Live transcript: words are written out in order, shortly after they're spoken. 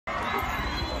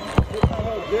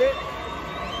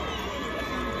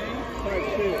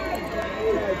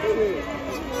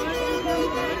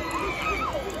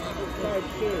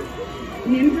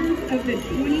members of the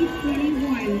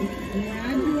 2021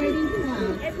 graduating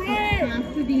class of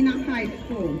Pasadena High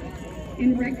School.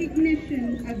 In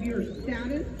recognition of your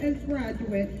status as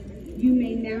graduates, you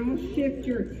may now shift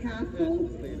your tassel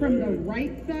from the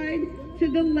right side to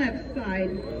the left side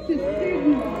to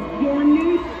signal your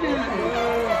new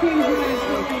status.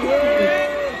 Congratulations.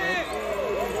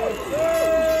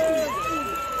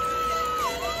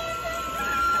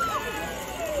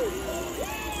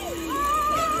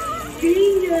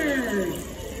 Seniors,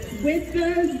 with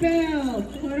those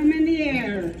bells, put them in the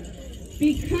air,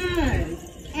 because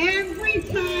every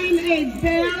time a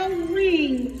bell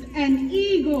rings, an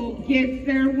eagle gets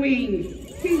their wings.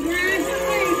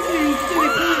 Congratulations to the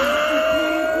class of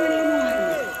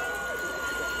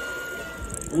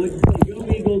 2021. I want you to go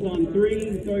Eagles on 3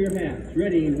 and throw your hats.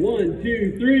 Ready? 1,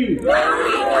 2, 3. Go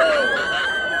Eagles!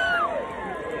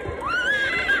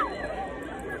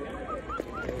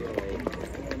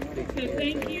 So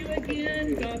thank you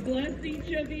again. God bless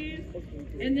each of you.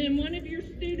 And then one of your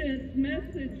students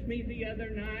messaged me the other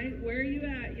night. Where are you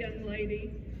at, young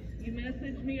lady? You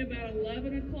messaged me about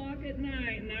 11 o'clock at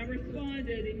night, and I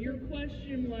responded, and your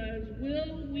question was,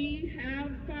 will we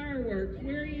have fireworks?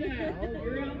 Where are you at?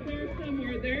 You're out there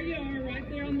somewhere. There you are, right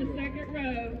there on the second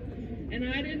row. And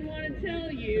I didn't want to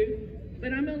tell you,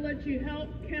 but I'm going to let you help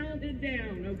count it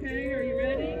down, okay? Are you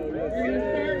ready? We're going to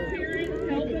start. Parents,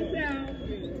 help us out.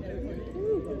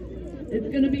 It's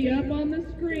going to be up on the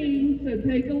screen, so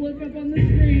take a look up on the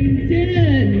screen.